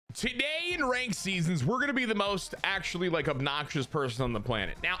Today in ranked seasons, we're going to be the most actually like obnoxious person on the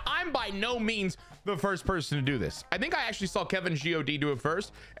planet. Now, I'm by no means the first person to do this. I think I actually saw Kevin God do it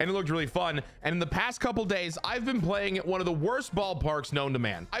first, and it looked really fun. And in the past couple days, I've been playing at one of the worst ballparks known to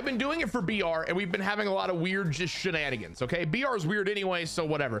man. I've been doing it for BR, and we've been having a lot of weird just shenanigans, okay? BR is weird anyway, so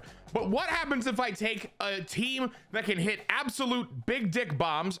whatever. But what happens if I take a team that can hit absolute big dick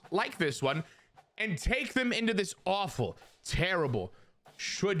bombs like this one and take them into this awful, terrible,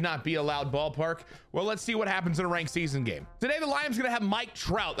 should not be allowed ballpark? Well, let's see what happens in a ranked season game. Today, the Lions gonna have Mike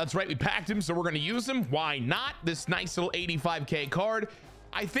Trout. That's right, we packed him, so we're gonna use him. Why not? This nice little 85K card.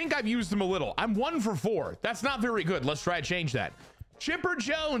 I think I've used him a little. I'm 1 for 4. That's not very good. Let's try to change that. Chipper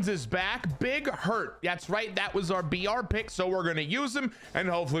Jones is back. Big hurt. That's right. That was our BR pick, so we're going to use him, and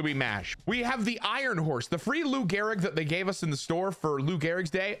hopefully we mash. We have the Iron Horse, the free Lou Gehrig that they gave us in the store for Lou Gehrig's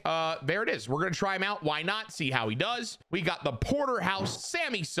day. There it is. We're going to try him out. Why not? See how he does. We got the Porterhouse,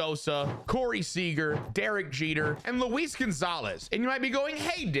 Sammy Sosa, Corey Seager, Derek Jeter, and Luis Gonzalez. And you might be going,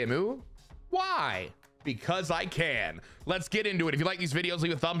 hey, Dimmu, why? Because I can. Let's get into it. If you like these videos,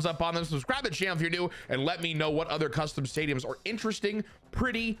 leave a thumbs up on them, subscribe to the channel if you're new, and let me know what other custom stadiums are interesting,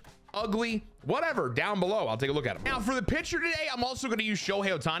 pretty, ugly, whatever, down below. I'll take a look at them. Now for the pitcher today, I'm also going to use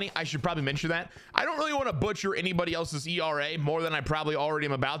Shohei Ohtani. I should probably mention that. I don't really want to butcher anybody else's ERA more than I probably already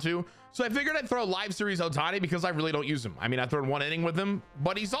am about to, so I figured I'd throw live series Ohtani because I really don't use him. I mean, I've thrown 1 inning with him,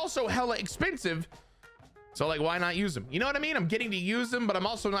 but he's also hella expensive. So like, why not use them? You know what I mean? I'm getting to use them, but I'm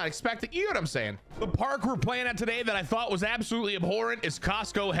also not expecting, you know what I'm saying? The park we're playing at today that I thought was absolutely abhorrent is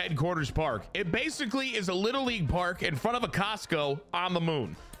Costco Headquarters Park. It basically is a little league park in front of a Costco on the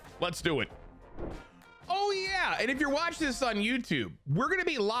moon. Let's do it. Oh yeah, and if you're watching this on YouTube, we're gonna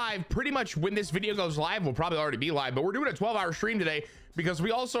be live pretty much when this video goes live. We'll probably already be live, but we're doing a 12-hour stream today because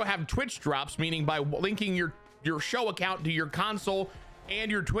we also have Twitch drops, meaning by linking your show account to your console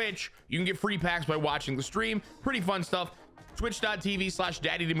and your Twitch, you can get free packs by watching the stream. Pretty fun stuff.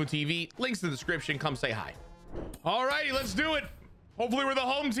 Twitch.tv/DaddyDimmuTV. Links in the description. Come say hi. All righty, let's do it. Hopefully we're the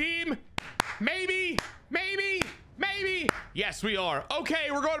home team. Maybe. Yes, we are.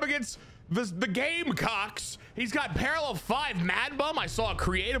 Okay, we're going up against the Gamecocks. He's got parallel 5 Mad Bum. I saw a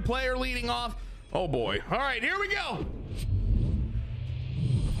creative player leading off. Oh boy. All right, here we go.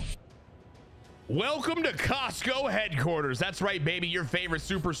 Welcome to Costco Headquarters. That's right, baby, your favorite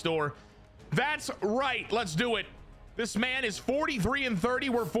superstore. That's right, let's do it. This man is 43-30.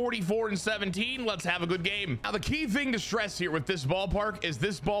 We're 44-17. Let's have a good game. Now, the key thing to stress here with this ballpark is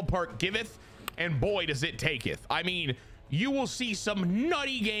this ballpark giveth, and boy, does it taketh. I mean, you will see some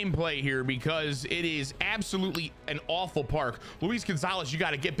nutty gameplay here because it is absolutely an awful park. Luis Gonzalez, you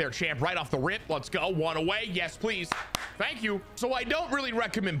got to get there, champ, right off the rip. Let's go. 1 away. Yes, please. Thank you. So I don't really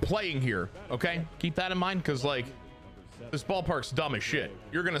recommend playing here. Okay, keep that in mind because like this ballpark's dumb as shit.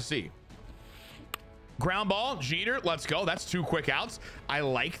 You're gonna see. Ground ball, Jeter. Let's go. That's 2 quick outs. I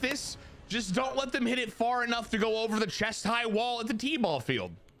like this. Just don't let them hit it far enough to go over the chest high wall at the T-ball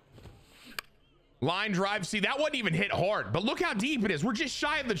field. Line drive. See, that wasn't even hit hard, but look how deep it is. We're just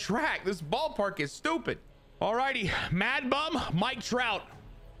shy of the track. This ballpark is stupid. All righty, Mad Bum, Mike Trout.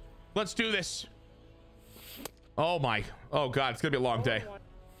 Let's do this. Oh my, oh God, it's gonna be a long day.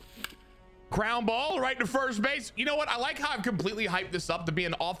 Ground ball right to first base. You know what? I like how I've completely hyped this up to be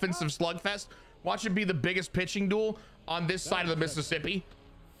an offensive slugfest. Watch it be the biggest pitching duel on this side of the Mississippi.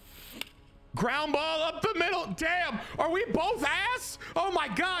 Ground ball up the middle. Damn, are we both ass? Oh my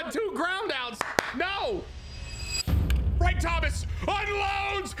God, 2 ground outs. No. Frank Thomas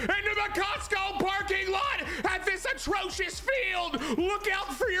unloads into the Costco parking lot at this atrocious field. Look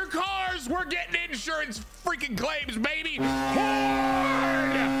out for your cars. We're getting insurance freaking claims, baby.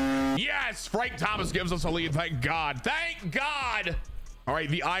 Hard. Yes, Frank Thomas gives us a lead. Thank God. Thank God. All right,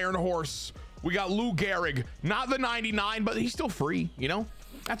 the Iron Horse. We got Lou Gehrig, not the 99, but he's still free, you know?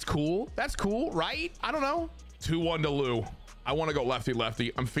 That's cool. That's cool, right? I don't know. 2-1 to Lou. I want to go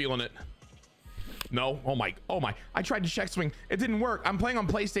lefty. I'm feeling it. No. Oh my. I tried to check swing. It didn't work. I'm playing on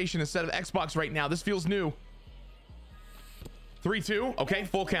PlayStation instead of Xbox right now. This feels new. 3-2. Okay,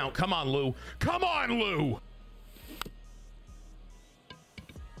 full count. Come on, Lou. Come on, Lou.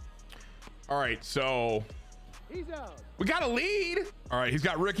 All right, so we got a lead. All right, he's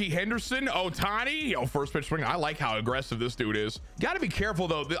got Ricky Henderson, Ohtani. Yo, first pitch swing. I like how aggressive this dude is. Got to be careful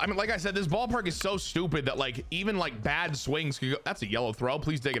though. I mean, like I said, this ballpark is so stupid that like even like bad swings could go. That's a yellow throw.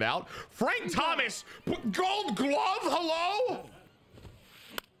 Please dig it out. Frank Thomas, Gold Glove. Hello.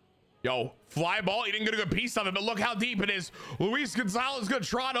 Yo, fly ball. He didn't get a good piece of it, but look how deep it is. Luis Gonzalez gonna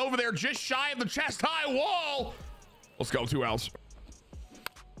trot over there just shy of the chest high wall. Let's go. 2 outs.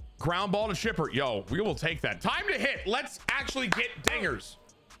 Ground ball to Chipper. Yo, we will take that. Time to hit. Let's actually get dingers.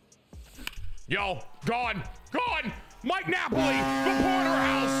 Yo, gone. Mike Napoli, the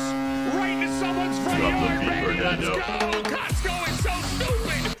porterhouse, right into someone's front yard, baby. Let's go. Costco is so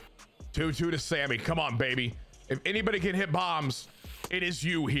stupid. 2-2 to Sammy. Come on, baby. If anybody can hit bombs, it is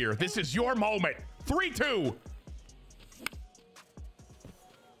you here. This is your moment. 3-2.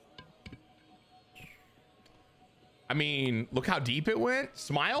 I mean, look how deep it went.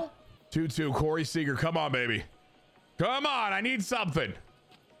 Smile. 2-2, Corey Seager. Come on, baby. Come on, I need something.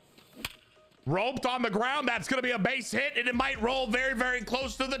 Roped on the ground. That's going to be a base hit, and it might roll very, very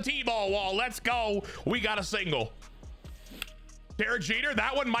close to the T-ball wall. Let's go. We got a single. Derek Jeter,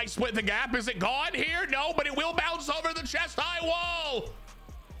 that one might split the gap. Is it gone here? No, but it will bounce over the chest-high wall.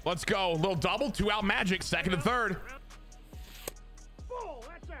 Let's go. A little double, 2-out magic, second and third.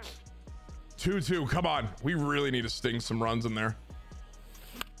 2-2. Come on. We really need to sting some runs in there.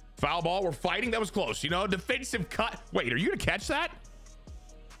 Foul ball. We're fighting. That was close. You know, defensive cut. Wait, are you going to catch that?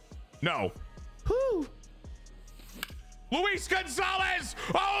 No. Whew. Luis Gonzalez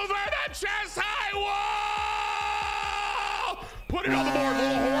over the chest high wall. Put it on the board.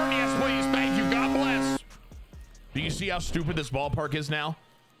 Little horn. Yes, please. Thank you. God bless. Do you see how stupid this ballpark is now?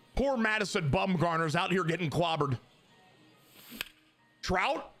 Poor Madison Bumgarner's out here getting clobbered.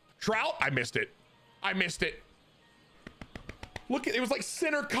 Trout. I missed it. Look, it was like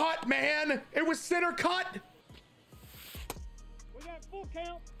center cut, man. It was center cut. We got full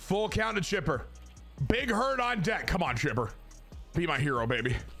count. Full count to Chipper. Big Hurt on deck. Come on, Chipper. Be my hero,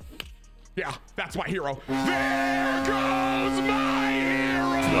 baby. Yeah, that's my hero. There goes my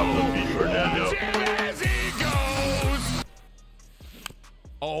hero. Watch him as he goes.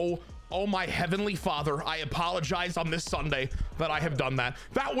 Oh, my heavenly Father. I apologize on this Sunday that I have done that.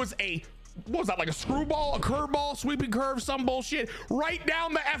 That was what was that, like a screwball, a curveball, sweeping curve, some bullshit, right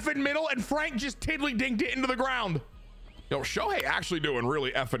down the effing middle, and Frank just tiddly dinked it into the ground. Yo, Shohei actually doing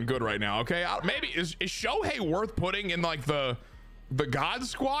really effing good right now, okay? Maybe, is Shohei worth putting in, like, the God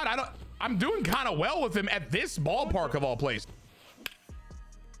squad? I'm doing kind of well with him at this ballpark of all places.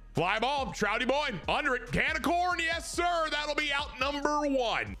 Fly ball, Trouty boy, under it, can of corn, yes, sir. That'll be out number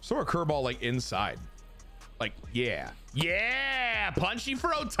 1. So a curveball, like, inside. Like, yeah, punchy for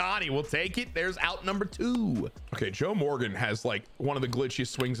Ohtani. We'll take it. There's out number 2. Okay, Joe Morgan has like one of the glitchiest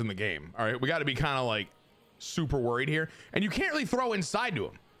swings in the game. All right, we got to be kind of like super worried here, and you can't really throw inside to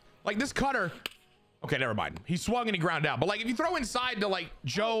him. Like this cutter. Okay, never mind. He swung and he ground out. But like if you throw inside to like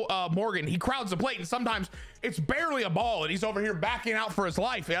Joe Morgan, he crowds the plate, and sometimes it's barely a ball, and he's over here backing out for his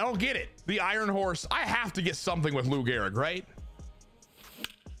life. I don't get it. The Iron Horse. I have to get something with Lou Gehrig, right?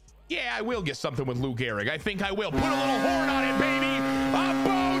 Yeah, I will get something with Lou Gehrig. I think I will. Put a little horn on it, baby. A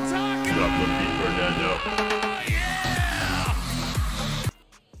bow taco. Yeah.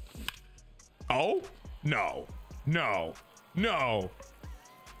 Oh, no.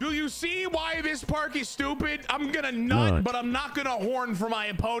 Do you see why this park is stupid? I'm gonna nut, but I'm not gonna horn for my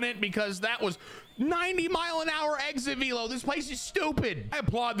opponent because that was 90-mile-an-hour exit velo. This place is stupid. I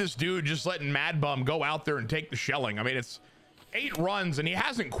applaud this dude just letting Mad Bum go out there and take the shelling. I mean, it's 8 runs and he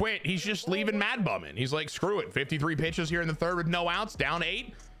hasn't quit. He's just leaving Mad Bum in. He's like, screw it. 53 pitches here in the third with no outs, down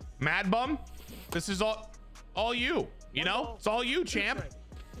 8. Mad Bum, this is all you. You know, it's all you, champ.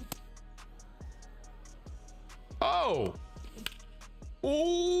 Oh.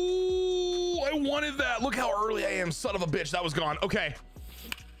 Ooh, I wanted that. Look how early I am, son of a bitch. That was gone. Okay.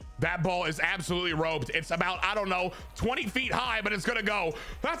 That ball is absolutely roped. It's about, I don't know, 20 feet high, but it's gonna go.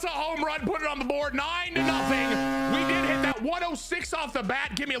 That's a home run. Put it on the board. 9-0. We did hit that 106 off the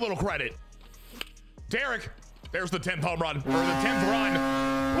bat. Give me a little credit. Derek, there's the 10th home run, or the 10th run.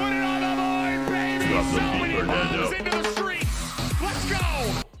 Put it on the board, baby. So many bombs into the streets. Let's go.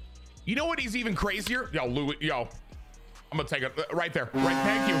 You know what is even crazier? Yo, Lou, yo. I'm gonna take it right there. Right,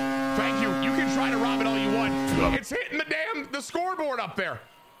 thank you. You can try to rob it all you want. It's hitting the scoreboard up there.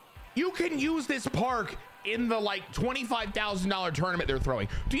 You can use this park in the like $25,000 tournament they're throwing.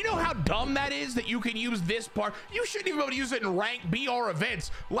 Do you know how dumb that is that you can use this park? You shouldn't even be able to use it in rank BR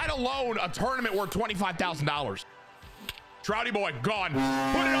events, let alone a tournament worth $25,000. Trouty boy, gone. Put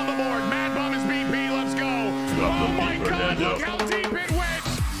it on the board. Mad Bum is BP. Let's go. Oh my God, look how deep it went.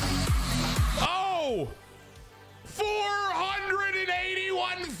 Oh,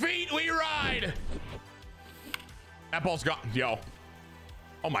 481 feet we ride. That ball's gone. Yo.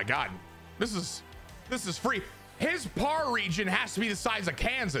 Oh my God, this is free. His par region has to be the size of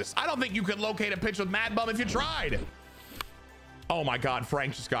Kansas. I don't think you could locate a pitch with Mad Bum if you tried. Oh my God,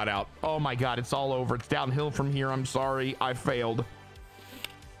 Frank just got out. Oh my God, it's all over. It's downhill from here. I'm sorry, I failed.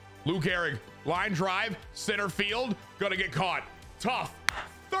 Lou Gehrig, line drive, center field, gonna get caught. Tough.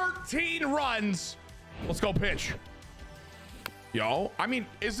 13 runs. Let's go pitch. Yo, I mean,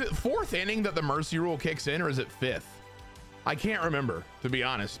 is it 4th inning that the mercy rule kicks in, or is it 5th? I can't remember, to be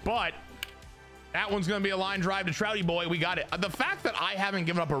honest, but that one's going to be a line drive to Trouty boy. We got it. The fact that I haven't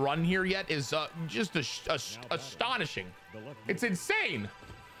given up a run here yet is just astonishing. It's insane.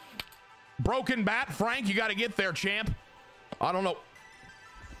 Broken bat. Frank, you got to get there, champ. I don't know.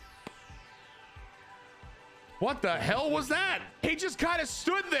 What the hell was that? He just kind of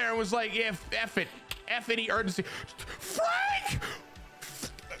stood there and was like, yeah, F it. F any urgency. Frank!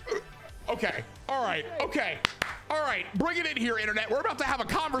 Okay. All right. Okay. All right. Bring it in here, internet. We're about to have a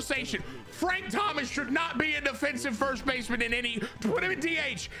conversation. Frank Thomas should not be a defensive first baseman in any. Put him in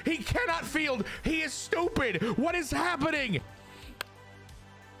DH. He cannot field. He is stupid. What is happening?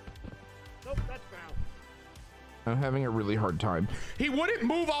 Nope, that's foul. I'm having a really hard time. He wouldn't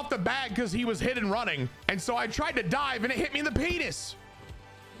move off the bag because he was hit and running. And so I tried to dive and it hit me in the penis.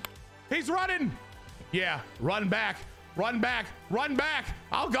 He's running. Yeah, run back, run back, run back.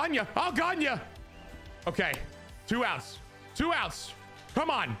 I'll gun you. I'll gun you. Okay, 2 outs. 2 outs. Come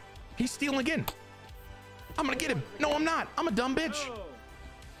on. He's stealing again. I'm going to get him. No, I'm not. I'm a dumb bitch. Oh.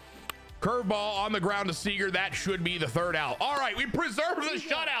 Curveball on the ground to Seager. That should be the 3rd out. All right, we preserve the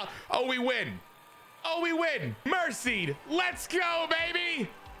shutout. Oh, we win. Oh, we win. Mercied. Let's go, baby.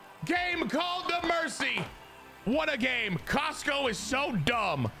 Game called to mercy. What a game. Costco is so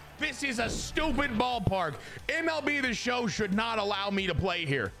dumb. This is a stupid ballpark. MLB The Show should not allow me to play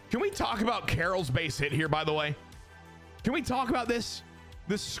here. Can we talk about Carroll's base hit here, by the way? Can we talk about this?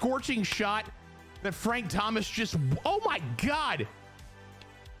 The scorching shot that Frank Thomas just, oh my God.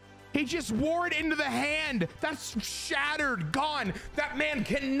 He just wore it into the hand. That's shattered, gone. That man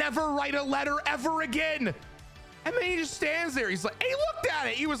can never write a letter ever again. And then he just stands there. He's like, he looked at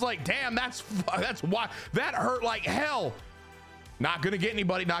it. He was like, damn, that's why that hurt like hell. Not gonna get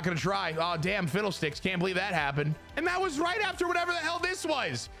anybody, not gonna try. Oh, damn, fiddlesticks, can't believe that happened. And that was right after whatever the hell this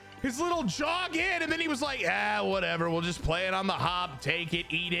was. His little jog in, and then he was like, ah, whatever, we'll just play it on the hop, take it,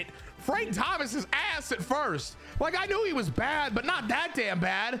 eat it. Frank Thomas's ass at first. Like, I knew he was bad, but not that damn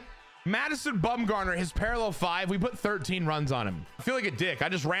bad. Madison Bumgarner, his parallel 5, we put 13 runs on him. I feel like a dick. I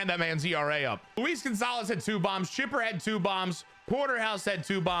just ran that man's ERA up. Luis Gonzalez had 2 bombs. Chipper had 2 bombs. Porterhouse had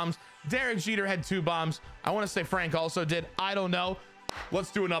 2 bombs. Derek Jeter had 2 bombs. I want to say Frank also did. I don't know.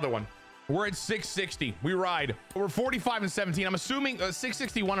 Let's do another one. We're at 660. We ride. We're 45 and 17. I'm assuming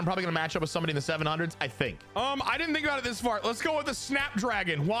 661. I'm probably going to match up with somebody in the 700s, I think. I didn't think about it this far. Let's go with the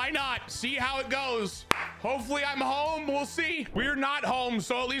Snapdragon. Why not? See how it goes. Hopefully I'm home. We'll see. We're not home,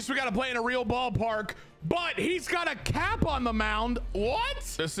 so at least we got to play in a real ballpark. But he's got a cap on the mound. What?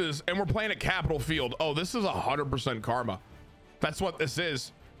 This is, and we're playing at Capitol Field. Oh, this is 100% karma. That's what this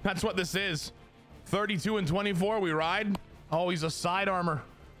is. That's what this is. 32 and 24. We ride. Oh, he's a side armor.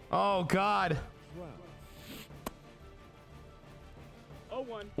 Oh, God.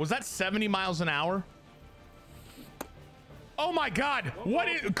 Was that 70 miles an hour? Oh, my God. What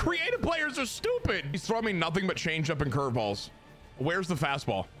is, creative players are stupid. He's throwing me nothing but changeup and curveballs. Where's the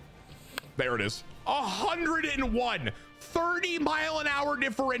fastball? There it is. 101. 30-mile-an-hour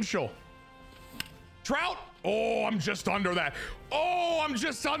differential. Trout. Oh, I'm just under that. Oh, I'm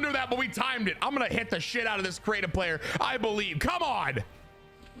just under that, but we timed it. I'm going to hit the shit out of this creative player. I believe. Come on.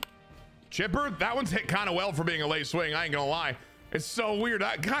 Chipper, that one's hit kind of well for being a late swing. I ain't gonna lie. It's so weird.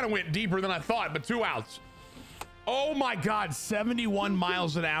 That kind of went deeper than I thought, but 2 outs. Oh my God, 71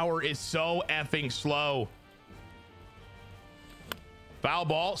 miles an hour is so effing slow. Foul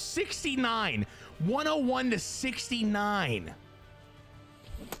ball, 69. 101 to 69.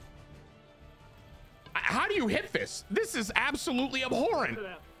 How do you hit this? This is absolutely abhorrent.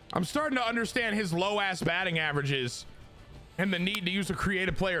 I'm starting to understand his low-ass batting averages and the need to use a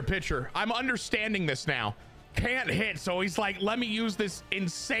creative player pitcher. I'm understanding this now. Can't hit, so he's like, let me use this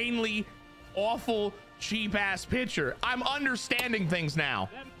insanely awful, cheap-ass pitcher. I'm understanding things now.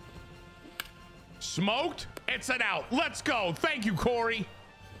 Smoked. It's an out. Let's go. Thank you, Corey.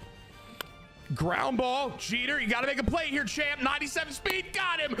 Ground ball. Jeter, you got to make a play here, champ. 97 speed.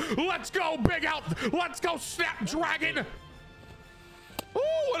 Got him. Let's go. Big out. Let's go, Snapdragon.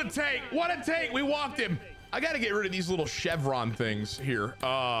 Ooh, what a take. What a take. We walked him. I got to get rid of these little chevron things here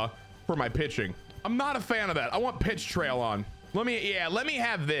for my pitching. I'm not a fan of that. I want pitch trail on. Let me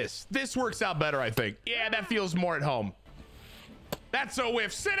have this. This works out better, I think. Yeah, that feels more at home. That's a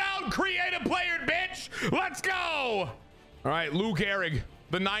whiff. Sit down, creative player, bitch. Let's go. All right, Luke Gehrig,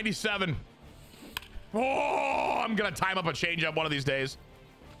 the 97. Oh, I'm going to time up a changeup one of these days.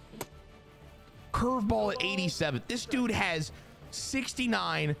 Curveball at 87. This dude has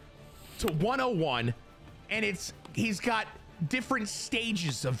 69 to 101, and he's got different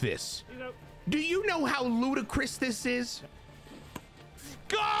stages of this. Do you know how ludicrous this is?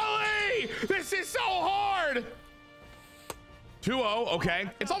 Golly, this is so hard. 2-0, okay.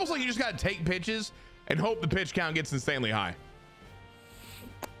 It's almost like you just got to take pitches and hope the pitch count gets insanely high.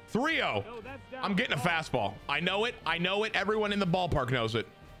 3-0. I'm getting a fastball. I know it. I know it. Everyone in the ballpark knows it.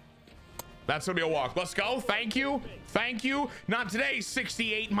 That's gonna be a walk. Let's go. Thank you. Thank you. Not today.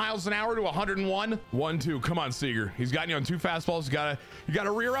 68 miles an hour to 101. 1-2. Come on, Seager. He's got you on 2 fastballs. You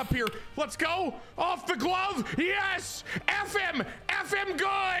gotta rear up here. Let's go. Off the glove. Yes. F him. F him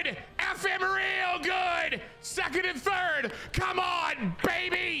good. F him real good. Second and third. Come on,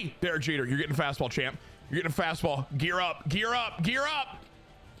 baby. Derek Jeter, you're getting a fastball, champ. You're getting a fastball. Gear up. Gear up. Gear up.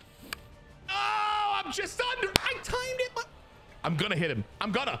 Oh, I'm just under. I timed it. I'm gonna hit him.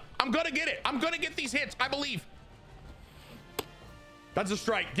 I'm gonna get it. I'm gonna get these hits. I believe. That's a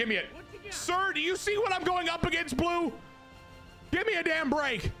strike. Give me it. Sir, do you see what I'm going up against, Blue? Give me a damn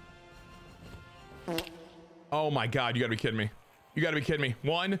break. Oh my God, you gotta be kidding me. You gotta be kidding me.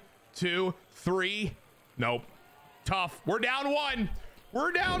 1, 2, 3. Nope. Tough. We're down 1.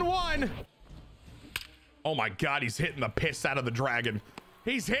 We're down 1. Oh my God, he's hitting the piss out of the dragon.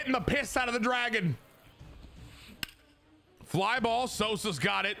 He's hitting the piss out of the dragon. Fly ball. Sosa's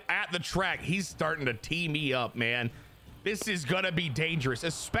got it at the track. He's starting to tee me up, man. This is gonna be dangerous,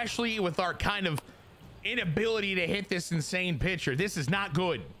 especially with our kind of inability to hit this insane pitcher. This is not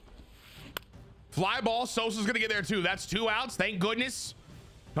good. Fly ball. Sosa's gonna get there too. That's 2 outs. Thank goodness.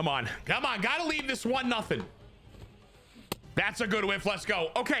 Come on. Come on. Gotta leave this 1-0. That's a good whiff. Let's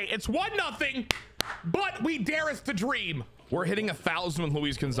go. Okay, it's 1-0, but we dareth to dream. We're hitting 1,000 with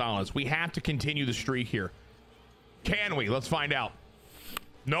Luis Gonzalez. We have to continue the streak here. Can we? Let's find out.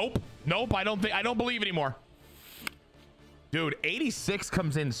 Nope. Nope. I don't believe anymore. Dude, 86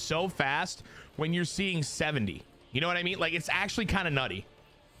 comes in so fast when you're seeing 70. You know what I mean? Like, it's actually kind of nutty.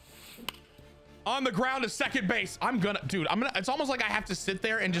 On the ground to second base. It's almost like I have to sit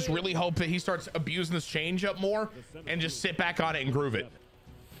there and just really hope that he starts abusing this changeup more and just sit back on it and groove it.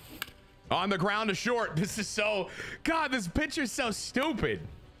 On the ground to short. This is so, God, this pitcher's so stupid.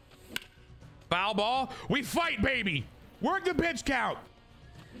 Foul ball. We fight, baby. Work the pitch count.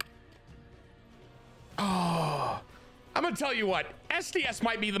 Oh, I'm gonna tell you what, SDS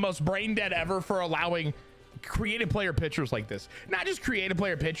might be the most brain dead ever for allowing creative player pitchers like this. Not just creative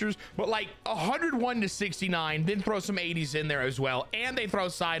player pitchers, but like 101 to 69, then throw some 80s in there as well, and they throw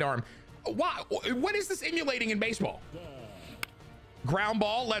sidearm. What is this emulating in baseball? Ground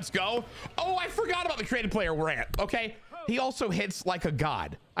ball. Let's go. Oh, I forgot about the creative player rant. Okay, he also hits like a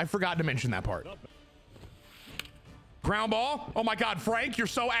god. I forgot to mention that part. Ground ball. Oh my God, Frank, you're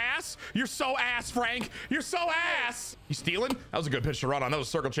so ass. You're so ass, Frank. You're so ass. You stealing? That was a good pitch to run on. That was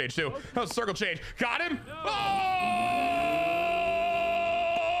a circle change too. That was a circle change. Got him. Oh!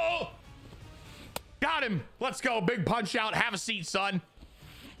 Got him. Let's go. Big punch out. Have a seat, son.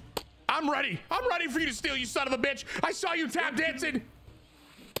 I'm ready. I'm ready for you to steal, you son of a bitch. I saw you tap dancing.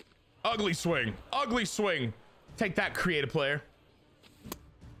 Ugly swing. Ugly swing. Take that, creative player.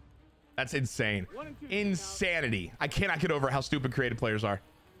 That's insane. Insanity. I cannot get over how stupid creative players are.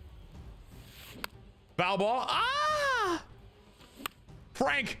 Foul ball. Ah!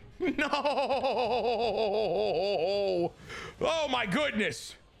 Frank. No. Oh my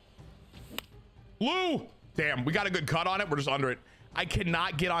goodness. Lou. Damn, we got a good cut on it. We're just under it. I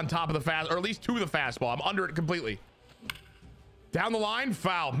cannot get on top of the fast, or at least to the fastball. I'm under it completely. Down the line,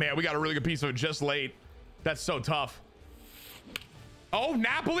 foul. Man, we got a really good piece of it just late. That's so tough. Oh,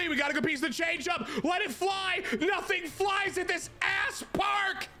 Napoli, we got a good piece of the changeup. Let it fly. Nothing flies at this ass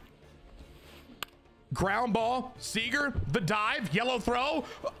park. Ground ball, Seager, the dive, yellow throw.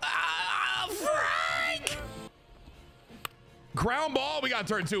 Frank! Ground ball, we got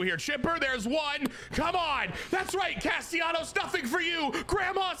turn 2 here. Chipper, there's 1. Come on. That's right, Castellanos, nothing for you.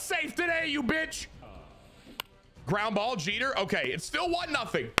 Grandma's safe today, you bitch. Ground ball, Jeter. Okay, it's still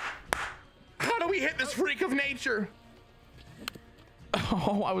 1-0. How do we hit this freak of nature?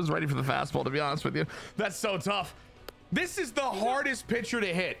 Oh, I was ready for the fastball, to be honest with you. That's so tough. This is the hardest pitcher to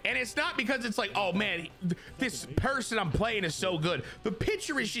hit. And it's not because it's like, oh man, this person I'm playing is so good. The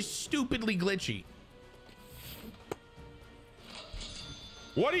pitcher is just stupidly glitchy.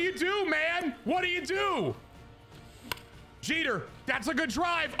 What do you do, man? What do you do? Jeter, that's a good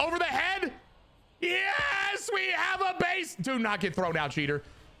drive. Over the head. Yes, we have a base. Do not get thrown out, Jeter.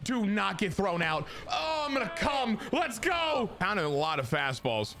 Do not get thrown out. Oh, I'm gonna come. Let's go. Pounding a lot of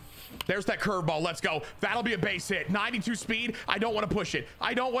fastballs. There's that curveball. Let's go. That'll be a base hit. 92 speed. I don't want to push it.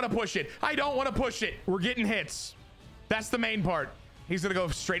 I don't want to push it. I don't want to push it. We're getting hits. That's the main part. He's gonna go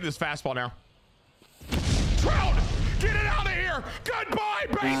straight to this fastball now. Trout, get it out of here. Goodbye,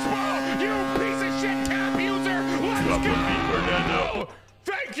 baseball. You piece of shit cap user. Let's go.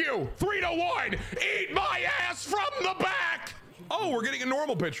 Thank you. 3-1. Eat my ass from the back. Oh, we're getting a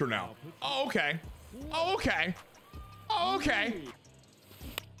normal pitcher now. Oh, okay. Oh, okay. Oh, okay.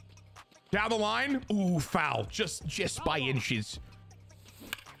 Down the line. Ooh, foul. Just by inches.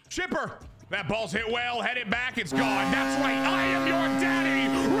 Chipper. That ball's hit well. Head it back. It's gone. That's right. I am your daddy.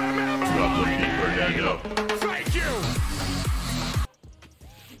 Remember my name. Thank you.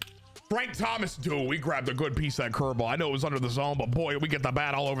 Frank Thomas. Dude, we grabbed a good piece of that curveball. I know it was under the zone, but boy, we get the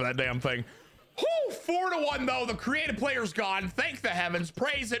bat all over that damn thing. Whew, 4-1 though. The creative player's gone. Thank the heavens.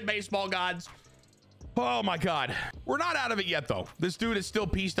 Praise it, baseball gods. Oh my God. We're not out of it yet though. This dude is still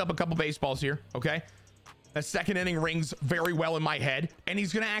pieced up a couple baseballs here. Okay. That second inning rings very well in my head, and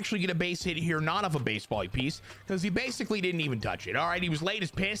he's gonna actually get a base hit here, not off a baseball piece, because he basically didn't even touch it. All right, he was late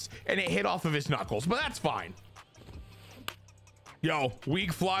as piss, and it hit off of his knuckles, but that's fine. Yo,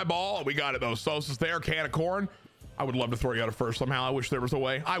 weak fly ball. We got it though. Sosa's there, can of corn. I would love to throw you out at first somehow. I wish there was a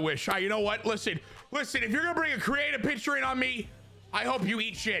way. I wish. You know what? Listen. If you're gonna bring a creative pitcher in on me, I hope you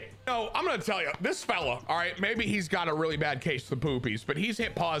eat shit. No, I'm gonna tell you, this fella, all right, maybe he's got a really bad case of the poopies, but he's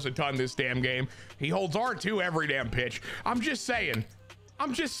hit pause a ton this damn game. He holds R2 every damn pitch. I'm just saying.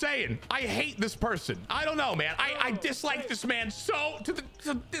 I hate this person. I don't know, man. I dislike this man so to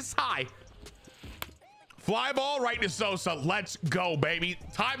this high. Fly ball right to Sosa. Let's go, baby.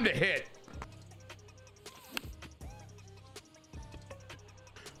 Time to hit.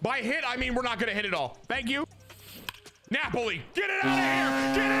 By hit, I mean we're not gonna hit it all. Thank you. Napoli, get it out of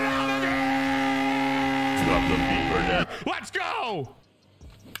here! Get it out of here! Let's go!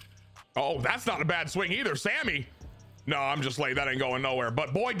 Oh, that's not a bad swing either, Sammy. No, I'm just late. That ain't going nowhere.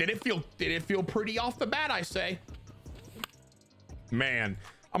 But boy, did it feel pretty off the bat, I say. Man,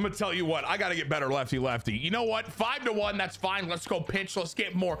 I'm gonna tell you what, I gotta get better lefty. You know what? 5-1, that's fine. Let's go pitch. Let's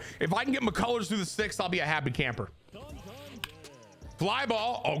get more. If I can get McCullers through the sixth, I'll be a happy camper. Fly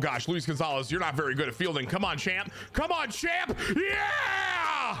ball. Oh gosh, Luis Gonzalez, you're not very good at fielding. Come on, champ. Come on, champ.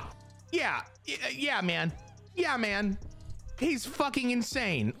 Yeah. Yeah, man. Yeah, man. He's fucking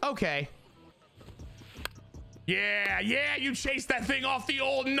insane. Okay. Yeah, you chased that thing off the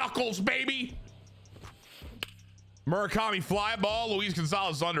old knuckles, baby. Murakami fly ball. Luis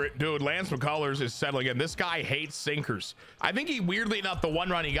Gonzalez under it. Dude, Lance McCullers is settling in. This guy hates sinkers. I think he, weirdly enough, the one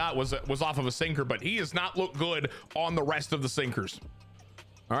run he got was off of a sinker, but he has not looked good on the rest of the sinkers.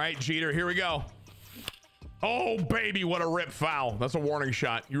 All right, Jeter, here we go. Oh, baby, what a rip foul. That's a warning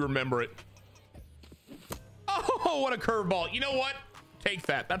shot. You remember it. Oh, what a curveball. You know what? Take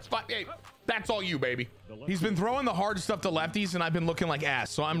that. That's fine. Hey, that's all you, baby. He's been throwing the hard stuff to lefties, and I've been looking like ass,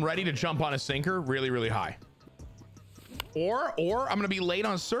 so I'm ready to jump on a sinker really, really high. Or I'm gonna be late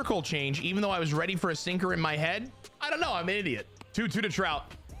on circle change, even though I was ready for a sinker in my head. I don't know. I'm an idiot. 2-2 to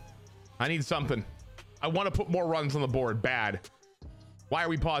Trout. I need something. I want to put more runs on the board. Bad. Why are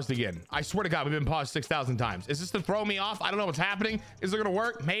we paused again? I swear to God, we've been paused 6,000 times. Is this to throw me off? I don't know what's happening. Is it gonna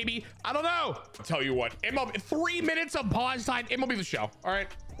work? Maybe. I don't know. I'll tell you what, MLB, 3 minutes of pause time. MLB the show. All right,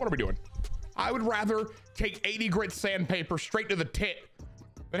 what are we doing? I would rather take 80 grit sandpaper straight to the tit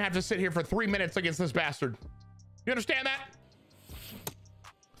than have to sit here for 3 minutes against this bastard. You understand that?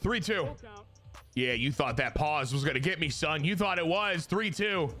 3-2. Yeah, you thought that pause was gonna get me, son. You thought it was.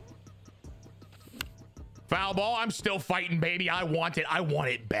 3-2. Foul ball. I'm still fighting, baby. I want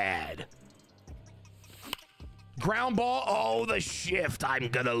it bad. Ground ball. Oh, the shift. I'm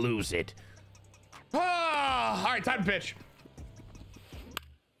gonna lose it. Ah, all right, time to pitch.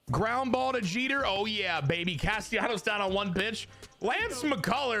 Ground ball to Jeter. Oh yeah, baby. Castellanos down on one pitch. Lance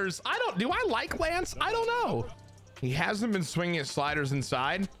McCullers. Do I like Lance? I don't know. He hasn't been swinging his sliders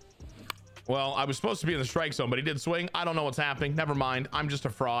inside. Well, I was supposed to be in the strike zone, but he did swing. I don't know what's happening. Never mind. I'm just a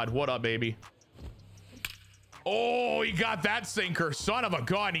fraud. What up, baby? Oh, he got that sinker. Son of a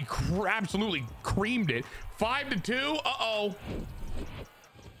gun. He absolutely creamed it. 5-2. Uh-oh.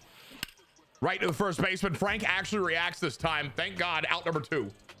 Right to the first baseman. Frank actually reacts this time. Thank God. Out number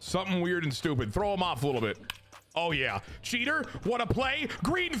 2. Something weird and stupid. Throw him off a little bit. Oh yeah, Cheater, what a play.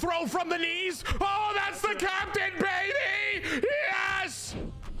 Green throw from the knees. Oh, that's the captain, baby. Yes.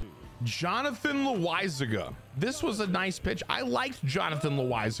 Jonathan Loaizaga. This was a nice pitch. I liked Jonathan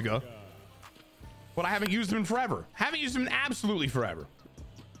Loaizaga, but I haven't used him in forever. Haven't used him in absolutely forever.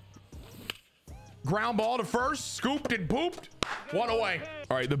 Ground ball to first, scooped and pooped. One away.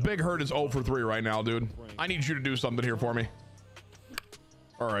 All right, the big hurt is 0 for 3 right now, dude. I need you to do something here for me.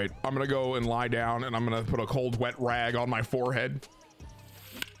 All right, I'm gonna go and lie down, and I'm gonna put a cold, wet rag on my forehead.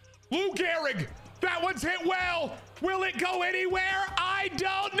 Lou Gehrig, that one's hit well. Will it go anywhere? I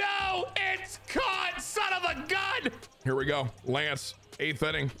don't know. It's caught, son of a gun. Here we go, Lance, 8th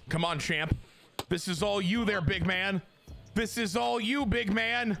inning. Come on, champ. This is all you there, big man. This is all you, big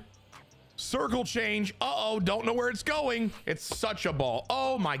man. Circle change. Uh-oh, don't know where it's going. It's such a ball.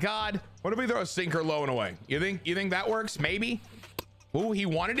 Oh my God. What if we throw a sinker low and away? You think that works? Maybe. Ooh, he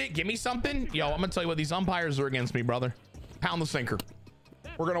wanted it. Give me something. Yo, I'm gonna tell you what, these umpires are against me, brother. Pound the sinker.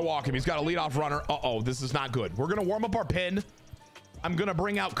 We're gonna walk him. He's got a leadoff runner. Uh-oh, this is not good. We're gonna warm up our pin. I'm gonna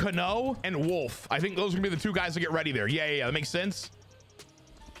bring out Cano and Wolf. I think those are gonna be the two guys to get ready there. Yeah, that makes sense.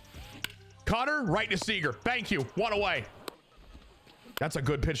 Cutter, right to Seager. Thank you. One away. That's a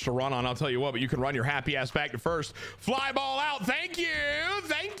good pitch to run on, I'll tell you what, but you can run your happy ass back to first. Fly ball out. Thank you.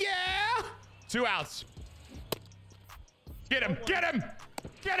 Thank you. 2 outs. Get him. Get him.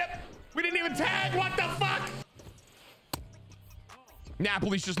 Get him. We didn't even tag. What the fuck?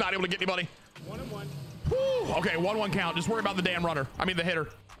 Napoli's just not able to get anybody. 1-1. Whew. Okay, 1-1 count. Just worry about the damn runner. I mean, the hitter.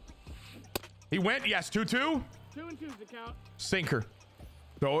 He went. Yes, 2-2. 2-2 is the count. Sinker.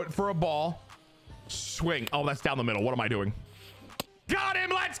 Throw it for a ball. Swing. Oh, that's down the middle. What am I doing? Got him.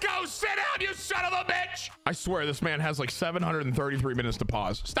 Let's go. Sit down, you son of a bitch. I swear this man has like 733 minutes to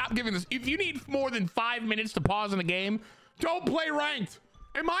pause. Stop giving this. If you need more than 5 minutes to pause in a game, don't play ranked.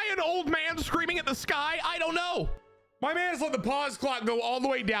 Am I an old man screaming at the sky? I don't know. My man's let the pause clock go all the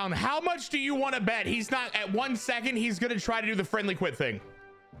way down. How much do you want to bet he's not at 1 second? He's going to try to do the friendly quit thing.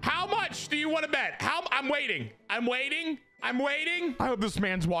 How much do you want to bet? I'm waiting. I'm waiting. I'm waiting. I hope this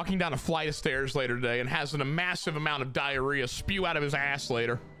man's walking down a flight of stairs later today and has a massive amount of diarrhea spew out of his ass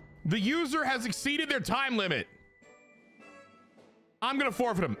later. The user has exceeded their time limit. I'm gonna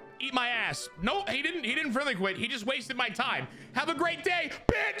forfeit him. Eat my ass. No, he didn't friendly quit. He just wasted my time. Have a great day,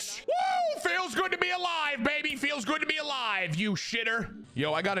 bitch. Woo! Feels good to be alive, baby. Feels good to be alive, you shitter.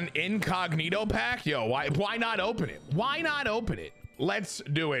 Yo, I got an incognito pack. Yo, why not open it? Why not open it? Let's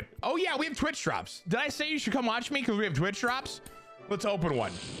do it. Oh yeah, we have Twitch drops. Did I say you should come watch me because we have Twitch drops? Let's open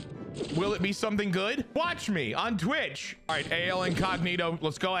one. Will it be something good? Watch me on Twitch. All right, AL Incognito.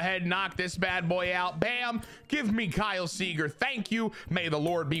 Let's go ahead and knock this bad boy out. Bam. Give me Kyle Seager. Thank you. May the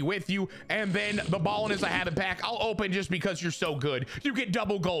Lord be with you. And then the Ballin' is a habit pack. I'll open just because you're so good. You get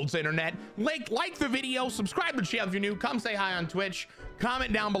double golds, internet. Like the video. Subscribe to the channel if you're new. Come say hi on Twitch.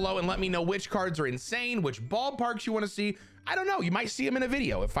 Comment down below and let me know which cards are insane, which ballparks you want to see. I don't know. You might see them in a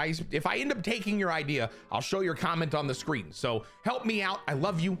video. If I end up taking your idea, I'll show your comment on the screen. So help me out. I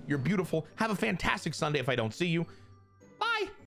love you. You're beautiful. Have a fantastic Sunday if I don't see you.